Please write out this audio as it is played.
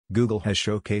Google has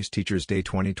showcased Teachers' Day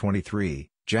 2023,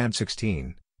 Jan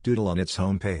 16, Doodle on its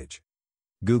homepage.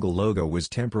 Google logo was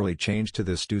temporarily changed to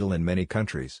this Doodle in many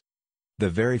countries. The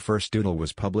very first Doodle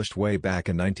was published way back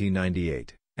in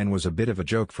 1998, and was a bit of a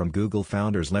joke from Google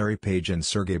founders Larry Page and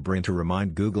Sergey Brin to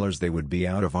remind Googlers they would be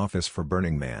out of office for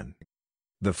Burning Man.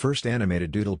 The first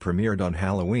animated Doodle premiered on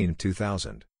Halloween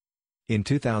 2000. In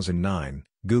 2009,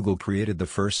 Google created the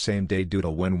first same-day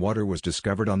Doodle when water was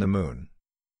discovered on the Moon.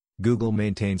 Google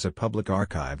maintains a public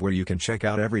archive where you can check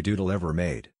out every Doodle ever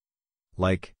made.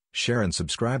 Like, share and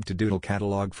subscribe to Doodle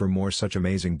Catalog for more such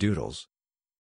amazing doodles.